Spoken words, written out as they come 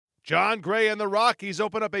John Gray and the Rockies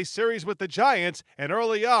open up a series with the Giants, and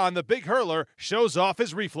early on, the big hurler shows off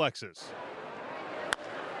his reflexes.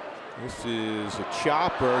 This is a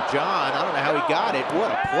chopper. John, I don't know how he got it.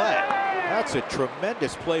 What a play. That's a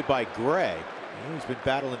tremendous play by Gray. He's been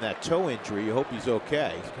battling that toe injury. You hope he's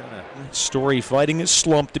okay. He's Story fighting his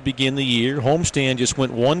slump to begin the year. Homestand just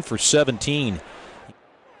went 1 for 17.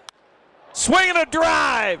 Swing and a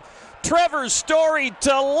drive. Trevor Story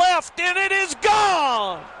to left, and it is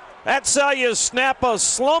gone. That's how you snap a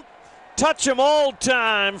slump. Touch 'em all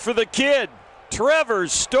time for the kid. Trevor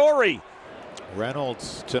Story.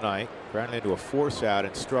 Reynolds tonight ran into a force out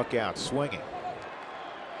and struck out swinging.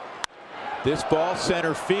 This ball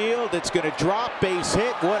center field. It's going to drop, base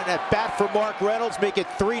hit. What an at bat for Mark Reynolds. Make it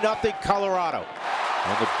 3-0 Colorado.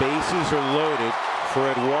 And the bases are loaded for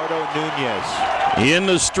Eduardo Nunez. In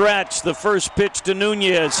the stretch, the first pitch to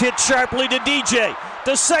Nunez. Hit sharply to DJ.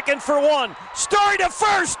 To second for 1. Story to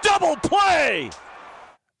first. Double play.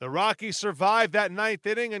 The Rockies survive that ninth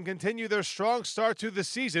inning and continue their strong start to the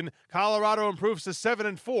season. Colorado improves to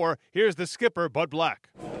 7-4. Here's the skipper, Bud Black.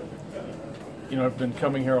 You know, I've been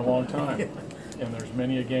coming here a long time, and there's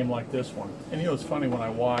many a game like this one. And you know, it's funny when I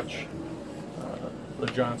watch the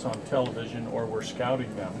Giants on television or we're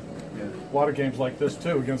scouting them. A lot of games like this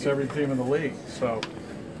too against every team in the league. So,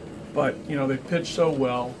 but you know, they pitched so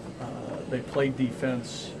well. They played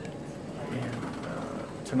defense, and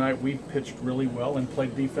tonight we pitched really well and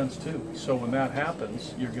played defense too. So when that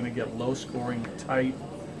happens, you're going to get low-scoring, tight,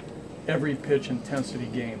 every pitch intensity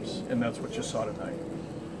games, and that's what you saw tonight.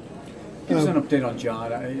 Give us an update on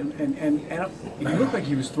John, and he looked like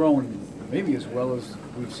he was throwing maybe as well as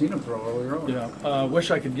we've seen him throw earlier on. Yeah, wish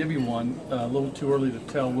I could give you one. A little too early to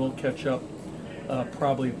tell. We'll catch up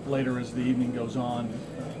probably later as the evening goes on.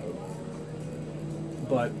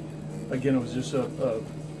 But again, it was just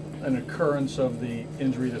an occurrence of the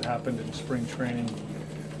injury that happened in spring training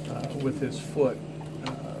with his foot.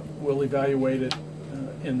 We'll evaluate it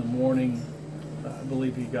in the morning. I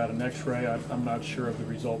believe he got an x-ray. I'm not sure of the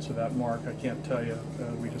results of that, Mark. I can't tell you.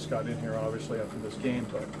 We just got in here, obviously, after this game.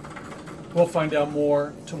 But we'll find out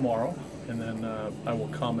more tomorrow, and then I will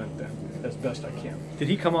comment then as best I can. Did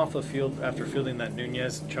he come off the field after fielding that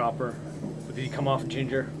Nunez chopper? Did he come off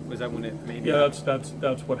ginger? Was that when it made? Yeah,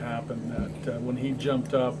 that's what happened. That when he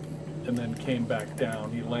jumped up and then came back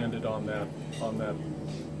down, he landed on the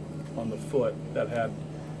foot that had,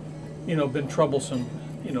 you know, been troublesome,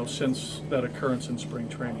 you know, since that occurrence in spring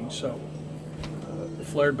training. So it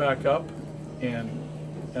flared back up, and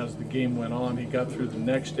as the game went on, he got through the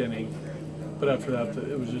next inning. But after that,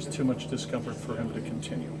 it was just too much discomfort for him to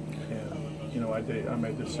continue. And, you know, I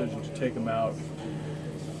made the decision to take him out,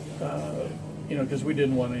 you know, because we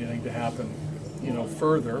didn't want anything to happen, you know,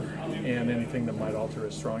 further, and anything that might alter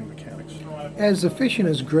his throwing mechanics. As efficient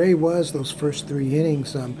as Gray was those first 3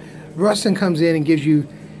 innings, Rustin comes in and gives you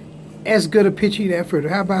as good a pitching effort.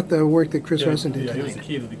 How about the work that Chris Rustin did tonight? He was the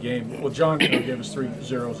key to the game. Well, John gave us 3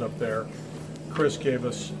 zeros up there. Chris gave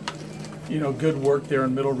us, you know, good work there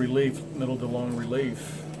in middle to long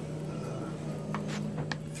relief.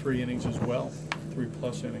 3 innings as well,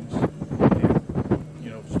 3+ innings. And, you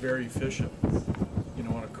know, it was very efficient. You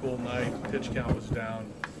know, on a cool night, pitch count was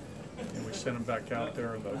down, and we sent him back out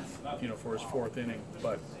there in for his 4th inning.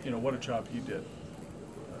 But, you know, what a job he did.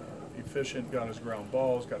 Efficient, got his ground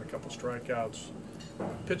balls, got a couple strikeouts,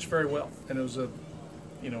 pitched very well. And it was a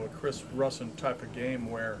Chris Russin type of game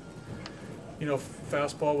where, you know,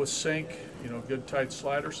 fastball was sink, you know, good tight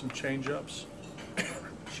slider, some change-ups.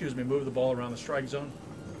 Excuse me, move the ball around the strike zone.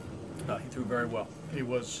 He threw very well. He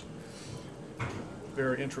was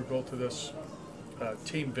very integral to this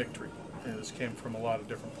team victory. And this came from a lot of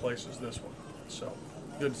different places, this one. So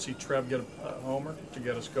good to see Trev get a homer to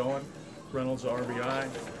get us going. Reynolds, RBI.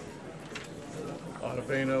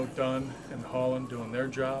 Ottavino, Dunn, and Holland doing their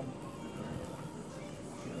job.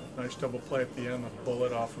 Nice double play at the end, a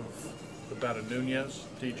bullet off of the bat of Nunez.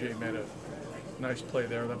 DJ made a nice play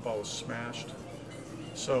there. That ball was smashed.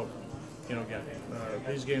 So, you know, again,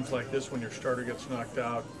 these games like this, when your starter gets knocked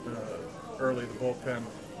out early, the bullpen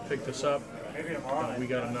picked us up. We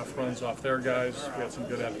got enough runs off their guys. We had some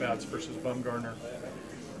good at-bats versus Bumgarner,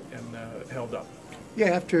 and it held up. Yeah,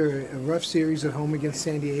 after a rough series at home against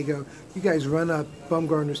San Diego, you guys run up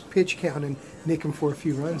Bumgarner's pitch count and nick him for a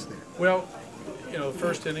few runs there. Well, you know, the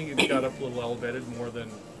first inning he got up a little elevated, more than,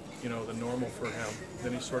 you know, the normal for him.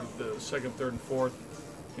 Then he sort of, the second, third, and fourth,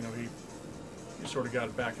 you know, he sort of got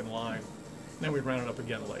it back in line. And then we ran it up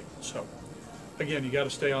again late. So, again, you got to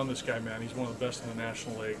stay on this guy, man. He's one of the best in the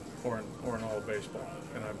National League or in all of baseball.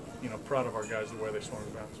 And I'm proud of our guys the way they swung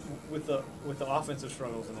the bats. With the offensive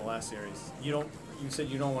struggles in the last series, you said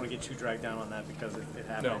you don't want to get too dragged down on that because it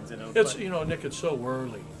happens. No, it's Nick. It's so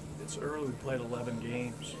early. It's early. We played 11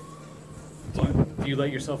 games. Do you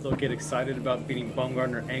let yourself though get excited about beating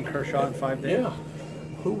Bumgarner and Kershaw in 5 days? Yeah,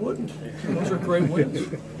 who wouldn't? Those are great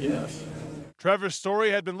wins. Yes. Trevor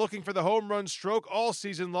Story had been looking for the home run stroke all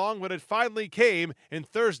season long, but it finally came in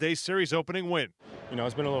Thursday's series opening win.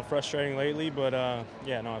 It's been a little frustrating lately, but I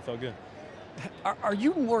felt good. Are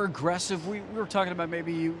you more aggressive? We were talking about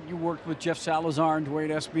maybe you worked with Jeff Salazar and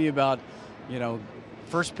Dwayne Espy about,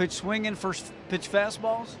 first pitch swinging, first pitch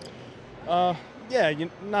fastballs?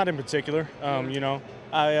 Not in particular.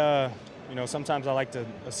 Sometimes I like to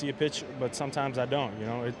see a pitch, but sometimes I don't.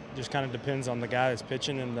 It just kind of depends on the guy that's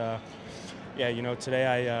pitching, and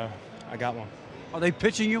today I got one. Are they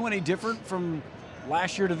pitching you any different from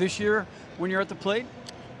last year to this year when you're at the plate?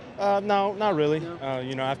 No, not really. No.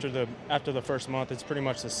 After the first month, it's pretty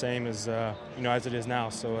much the same as as it is now.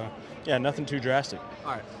 So nothing too drastic.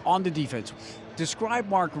 All right, on the defense, describe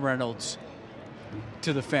Mark Reynolds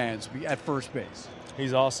to the fans at first base.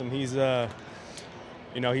 He's awesome. He's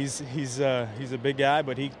he's a big guy,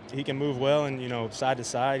 but he can move well, and side to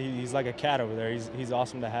side. He's like a cat over there. He's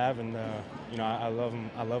awesome to have, and I love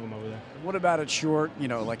him. I love him over there. What about at short?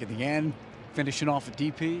 Like at the end, finishing off a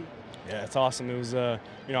DP. Yeah, it's awesome. It was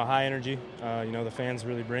high energy. The fans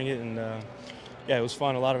really bring it, and it was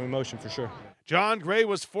fun. A lot of emotion for sure. John Gray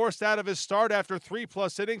was forced out of his start after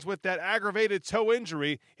 3+ innings with that aggravated toe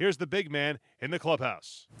injury. Here's the big man in the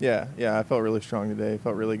clubhouse. Yeah, I felt really strong today.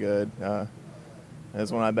 Felt really good. It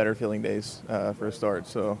was one of my better feeling days for a start.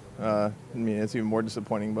 So, it's even more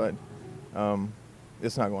disappointing, but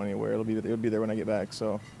it's not going anywhere. It'll be there when I get back.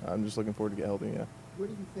 So I'm just looking forward to get healthy. Yeah. What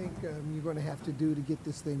do you think you're going to have to do to get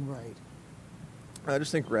this thing right? I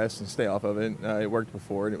just think rest and stay off of it. It worked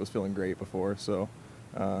before, and it was feeling great before. So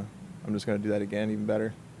I'm just going to do that again, even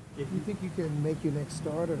better. Do you think you can make your next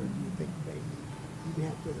start, or do you think maybe you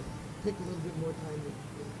have to take a little bit more time?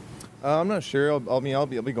 I'm not sure. I'll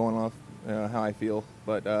be going off how I feel,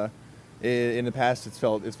 but in the past it's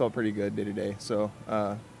felt pretty good day to day. So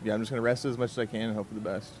I'm just going to rest as much as I can and hope for the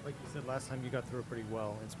best. Like you said last time, you got through it pretty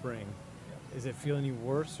well in spring. Is it feeling any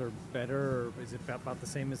worse or better, or is it about the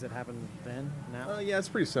same as it happened then, now? Yeah, it's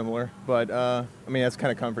pretty similar, but that's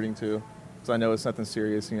kind of comforting too. So I know it's nothing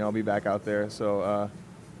serious. I'll be back out there, so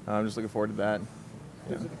I'm just looking forward to that.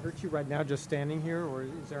 Yeah. Does it hurt you right now just standing here, or is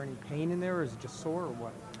there any pain in there, or is it just sore, or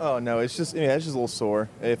what? Oh no, it's just a little sore.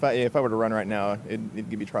 If I were to run right now, it'd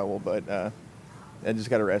give me trouble, but I just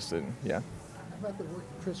got to rest it. Yeah. How about the work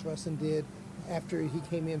that Chris Russin did after he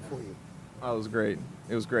came in for you? Oh, it was great.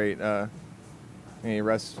 It was great.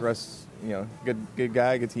 Russ, good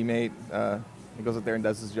guy, good teammate. He goes out there and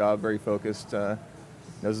does his job, very focused.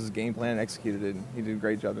 Knows his game plan, executed it. He did a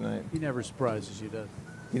great job tonight. He never surprises you, does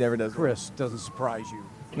he? He never does. Chris doesn't surprise you.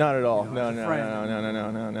 Not at all.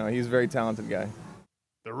 No. He's a very talented guy.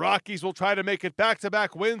 The Rockies will try to make it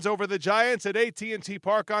back-to-back wins over the Giants at AT&T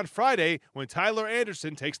Park on Friday when Tyler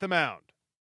Anderson takes the mound.